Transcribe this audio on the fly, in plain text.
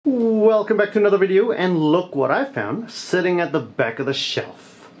Welcome back to another video, and look what I found sitting at the back of the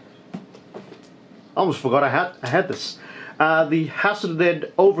shelf. Almost forgot I had this. The House of the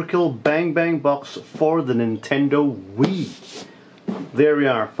Dead Overkill Bang Bang box for the Nintendo Wii. There we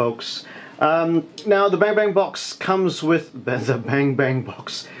are, folks. Now the Bang Bang box comes with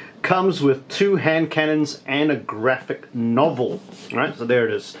two hand cannons and a graphic novel. Right, so there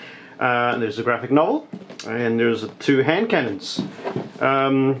it is. There's a graphic novel, and there's two hand cannons.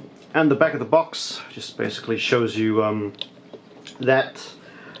 And the back of the box just basically shows you that,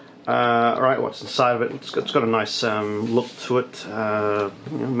 right, what's inside of it. It's got a nice look to it.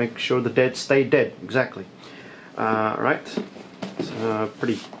 Make sure the dead stay dead, exactly. Right, it's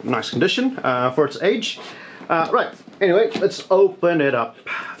pretty nice condition for its age. Right, anyway, let's open it up.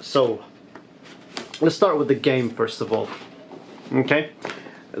 So, let's start with the game first of all. Okay,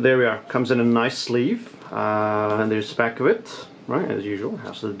 there we are. Comes in a nice sleeve, and there's the back of it. Right, as usual,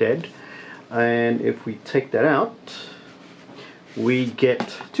 House of the Dead. And if we take that out, we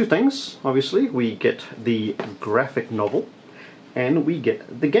get two things, obviously. We get the graphic novel, and we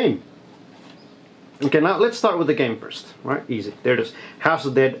get the game. Okay, now let's start with the game first. Right, easy. There it is. House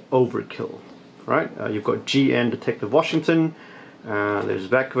of the Dead Overkill. Right, you've got G and Detective Washington. There's the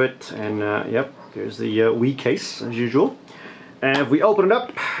back of it, and yep, there's the Wii case, as usual. And if we open it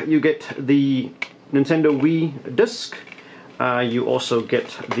up, you get the Nintendo Wii disc. You also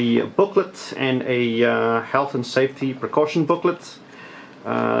get the booklet and a health and safety precaution booklet.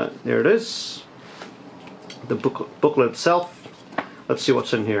 There it is. The booklet itself. Let's see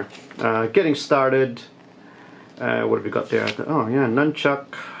what's in here. Getting started. What have we got there? Oh yeah, nunchuck,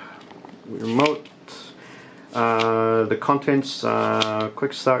 remote. The contents.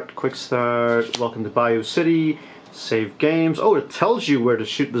 Quick start. Welcome to Bayou City. Save games. Oh, it tells you where to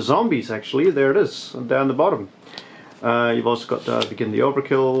shoot the zombies. Actually, there it is down the bottom. You've also got Begin the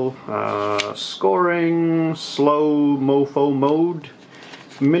Overkill, scoring, slow mofo mode,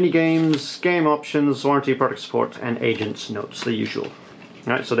 minigames, game options, warranty, product support, and agent's notes, the usual.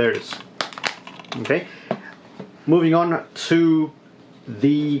 Alright, so there it is. Okay, moving on to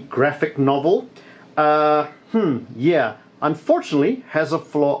the graphic novel. Yeah, unfortunately has a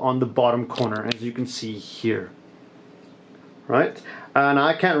flaw on the bottom corner, as you can see here. Right, and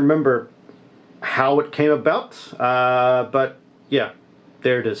I can't remember how it came about, but yeah,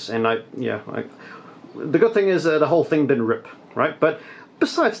 there it is. And the good thing is the whole thing didn't rip, right? But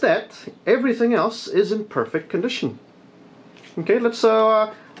besides that, everything else is in perfect condition. Okay, let's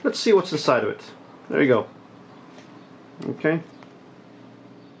see what's inside of it. There you go. Okay,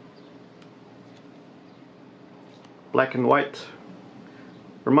 black and white.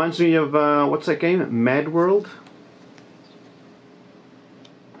 Reminds me of what's that game? Mad World.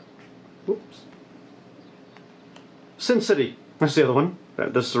 Oops. Sin City, that's the other one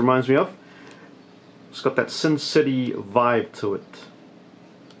that this reminds me of. It's got that Sin City vibe to it.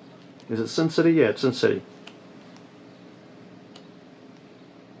 Is it Sin City? Yeah, it's Sin City.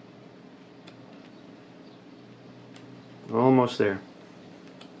 Almost there.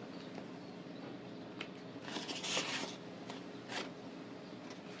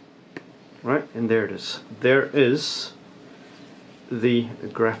 Right, and there it is. There is the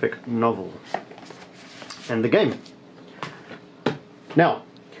graphic novel and the game. Now,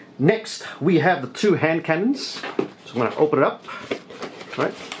 next we have the two hand cannons. So I'm going to open it up.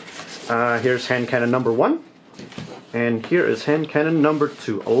 Right. Here's hand cannon number 1, and here is hand cannon number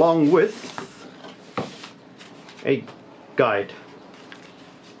 2, along with a guide.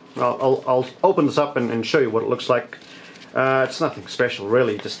 I'll open this up and show you what it looks like. It's nothing special,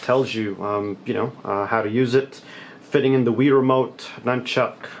 really. It just tells you, how to use it, fitting in the Wii remote,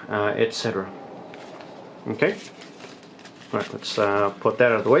 nunchuck, etc. Okay. Right, let's put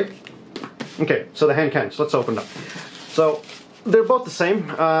that out of the way. Okay, so the hand cannons, let's open it up. So, they're both the same,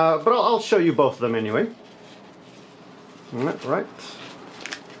 but I'll show you both of them anyway. Right.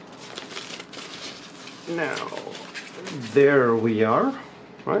 Now, there we are.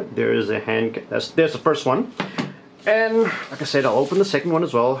 Right, there is a hand, there's the first one. And, like I said, I'll open the second one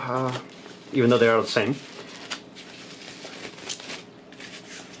as well, even though they are the same.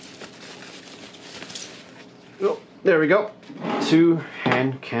 Oh, there we go. Two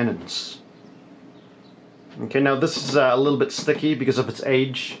hand cannons. Okay, now this is a little bit sticky because of its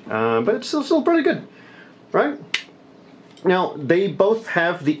age, but it's still pretty good, right? Now, they both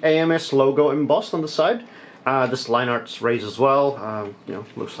have the AMS logo embossed on the side. This line art's raised as well.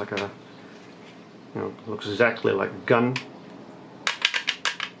 Looks like a, looks exactly like a gun.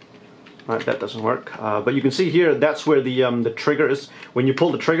 Right, that doesn't work. But you can see here, that's where the trigger is. When you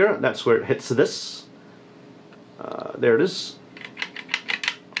pull the trigger, that's where it hits this. There it is.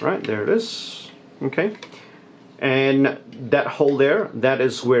 Right, there it is. Okay. And that hole there, that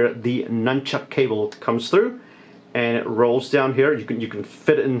is where the nunchuck cable comes through, and it rolls down here. You can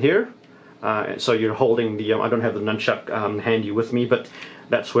fit it in here. So you're holding the I don't have the nunchuck handy with me, but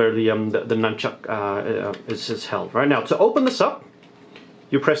that's where the nunchuck is held. Right, now to open this up,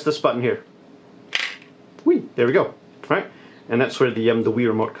 you press this button here. Whee! There we go. Right, and that's where the Wii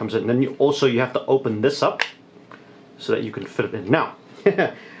remote comes in. And then you have to open this up so that you can fit it in. Now,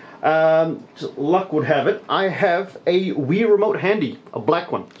 luck would have it, I have a Wii remote handy, a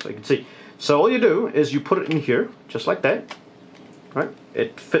black one, so you can see. So all you do is you put it in here, just like that. Right,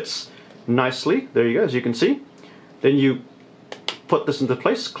 it fits nicely. There you go, as you can see. Then you put this into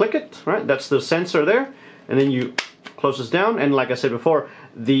place, click it. Right, that's the sensor there, and then you close this down. And like I said before,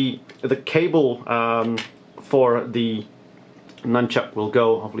 the cable for the nunchuck will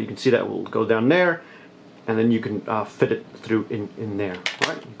go. Hopefully you can see that will go down there. And then you can fit it through in there.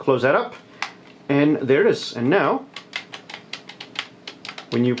 Right, close that up, and there it is. And now,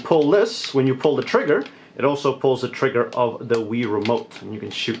 when you pull the trigger, it also pulls the trigger of the Wii remote, and you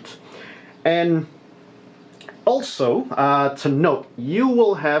can shoot. And also, to note, you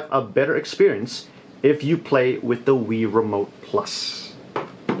will have a better experience if you play with the Wii Remote Plus.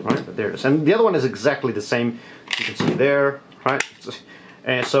 Right, but there it is. And the other one is exactly the same. You can see there, right?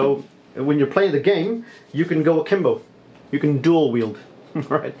 And so, when you're playing the game, you can go akimbo. You can dual wield,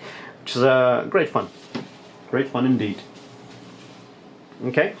 right? Which is great fun. Great fun indeed.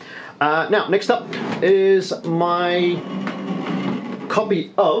 Okay. Now, next up is my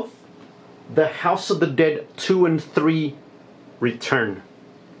copy of the House of the Dead 2 and 3 Return.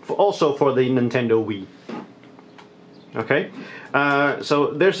 Also for the Nintendo Wii. Okay.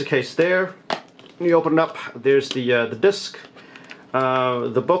 So there's the case there. You open it up. There's the disc.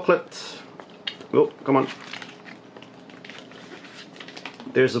 The booklet. Oh, come on.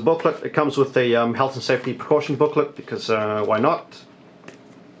 There's the booklet. It comes with a health and safety precaution booklet because why not?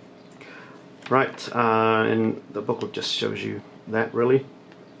 Right, and the booklet just shows you that really.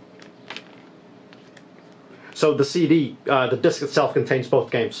 So the CD, the disc itself contains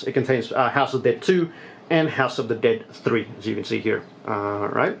both games. It contains House of the Dead 2 and House of the Dead 3, as you can see here.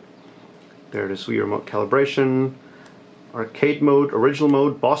 Right, there it is. Wii remote calibration. Arcade mode, original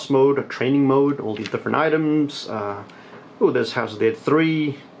mode, boss mode, training mode, all these different items. Oh, there's House of the Dead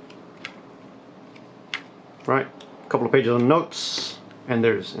 3. Right, a couple of pages of notes, and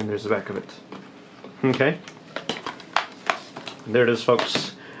there's the back of it. Okay, there it is,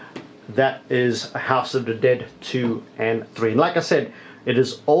 folks. That is House of the Dead 2 and 3. And like I said, it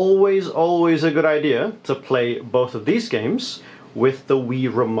is always a good idea to play both of these games with the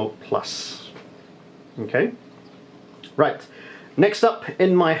Wii Remote Plus. Okay. Right, next up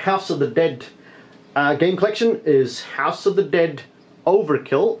in my House of the Dead game collection is House of the Dead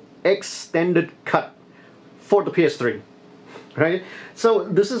Overkill Extended Cut for the PS3. Right, so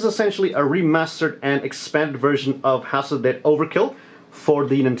this is essentially a remastered and expanded version of House of the Dead Overkill for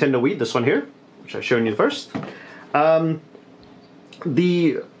the Nintendo Wii, this one here, which I've shown you first.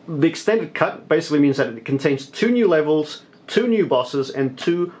 The extended cut basically means that it contains 2 new levels, 2 new bosses, and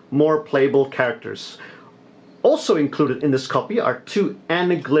 2 more playable characters. Also included in this copy are 2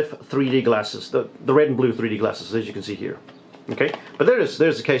 anaglyph 3D glasses, the red and blue 3D glasses, as you can see here. Okay, but there's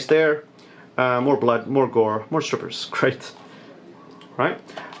the case there. More blood, more gore, more strippers. Great. Right.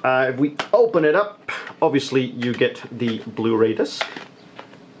 If we open it up, obviously you get the Blu-ray disc.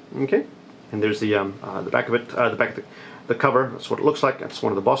 Okay, and there's the back of it, the back of the cover. That's what it looks like. That's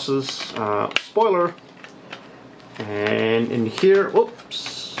one of the bosses. Spoiler. And in here,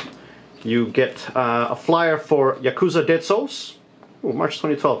 whoops. You get a flyer for Yakuza Dead Souls. Oh, March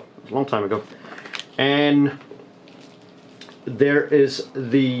 2012. It was a long time ago. And there is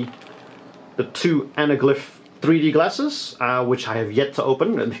the 2 anaglyph 3D glasses, which I have yet to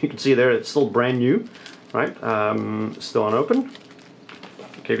open. And you can see there, it's still brand new, right? Still unopened.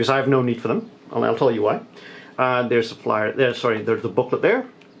 Okay, because I have no need for them. I'll tell you why. There's a flyer there. Sorry, there's the booklet there.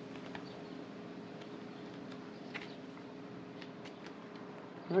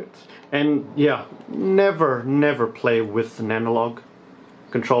 Right. And yeah, never play with an analog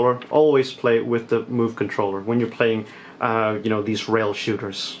controller. Always play with the Move controller when you're playing, you know, these rail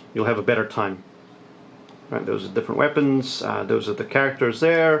shooters. You'll have a better time. Right, those are different weapons. Those are the characters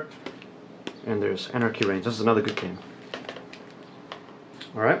there. And there's Anarchy Reigns. This is another good game.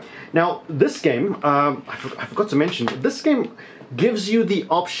 All right. Now this game, I forgot to mention, this game gives you the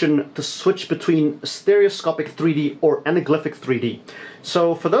option to switch between stereoscopic 3D or anaglyphic 3D.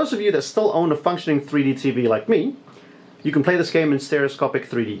 So for those of you that still own a functioning 3D TV like me, you can play this game in stereoscopic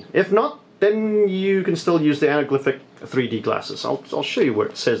 3D. If not, then you can still use the anaglyphic 3D glasses. I'll show you where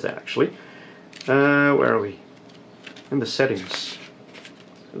it says that actually. Where are we? In the settings.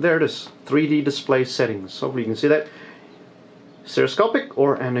 There it is. 3D display settings. Hopefully you can see that. Stereoscopic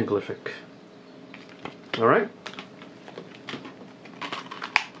or anaglyphic. Alright.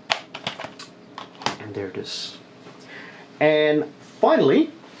 And there it is. And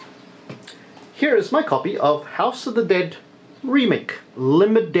finally, here is my copy of House of the Dead Remake,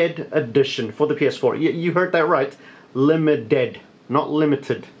 Limited Edition for the PS4. You heard that right. Limited, not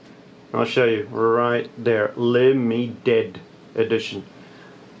limited. I'll show you right there. Limited Edition.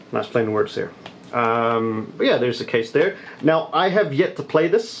 Nice plain words there. But yeah, there's the case there. Now, I have yet to play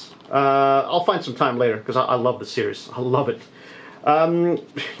this. I'll find some time later because I love the series. I love it.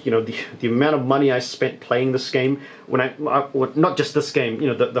 You know, the amount of money I spent playing this game, not just this game, you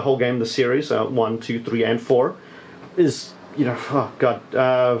know, the whole game, the series, 1, 2, 3, and 4, is, you know, oh god,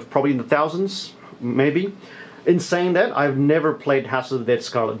 probably in the thousands, maybe. In saying that, I've never played House of the Dead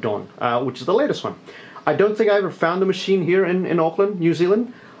Scarlet Dawn, which is the latest one. I don't think I ever found the machine here in Auckland, New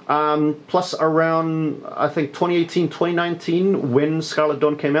Zealand. Plus around, I think, 2018, 2019, when Scarlet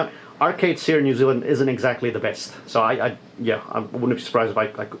Dawn came out, arcades here in New Zealand isn't exactly the best. So yeah, I wouldn't be surprised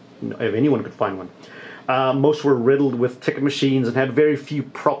if anyone could find one. Most were riddled with ticket machines and had very few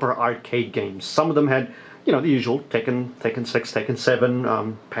proper arcade games. Some of them had, you know, the usual Tekken 6, Tekken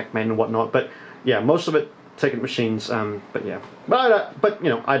 7, Pac-Man and whatnot. But yeah, most of it ticket machines. But yeah, but you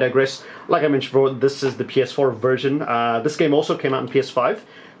know, I digress. Like I mentioned before, this is the PS4 version. This game also came out in PS5,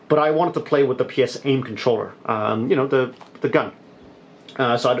 but I wanted to play with the PS Aim controller. You know, the gun.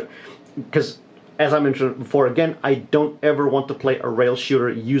 Because as I mentioned before, again, I don't ever want to play a rail shooter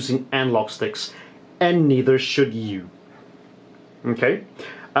using analog sticks, and neither should you. Okay.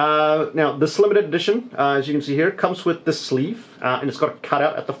 Now, this limited edition, as you can see here, comes with this sleeve, and it's got a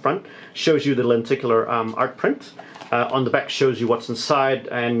cutout at the front, shows you the lenticular art print. On the back shows you what's inside,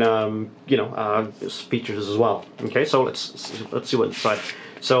 and you know, features as well. Okay, so let's see what's inside.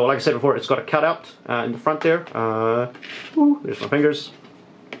 So, like I said before, it's got a cutout in the front there. There's my fingers.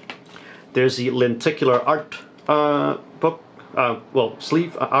 There's the lenticular art book,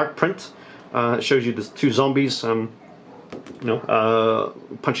 sleeve art print. It shows you the two zombies, you know,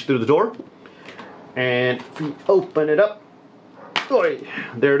 punching through the door. And if you open it up, boy,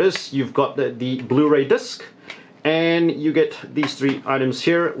 there it is. You've got the Blu-ray disc, and you get these three items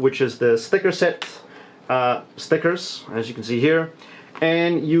here, which is the sticker set, stickers, as you can see here.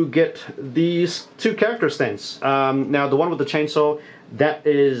 And you get these two character stands. Now, the one with the chainsaw, that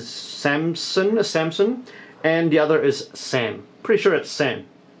is Samson, and the other is Sam. Pretty sure it's Sam.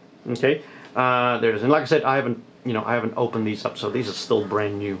 Okay, there it is. And like I said, I haven't opened these up, so these are still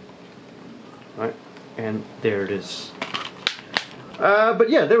brand new. All right, and there it is. But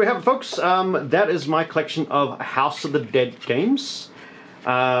yeah, there we have it, folks. That is my collection of House of the Dead games.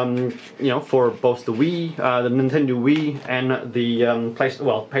 You know, for both the Wii, the Nintendo Wii, and the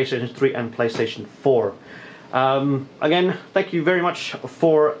PlayStation 3 and PlayStation 4. Again, thank you very much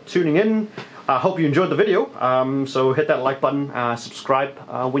for tuning in. I hope you enjoyed the video. So hit that like button, subscribe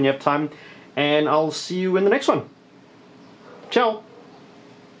when you have time, and I'll see you in the next one. Ciao!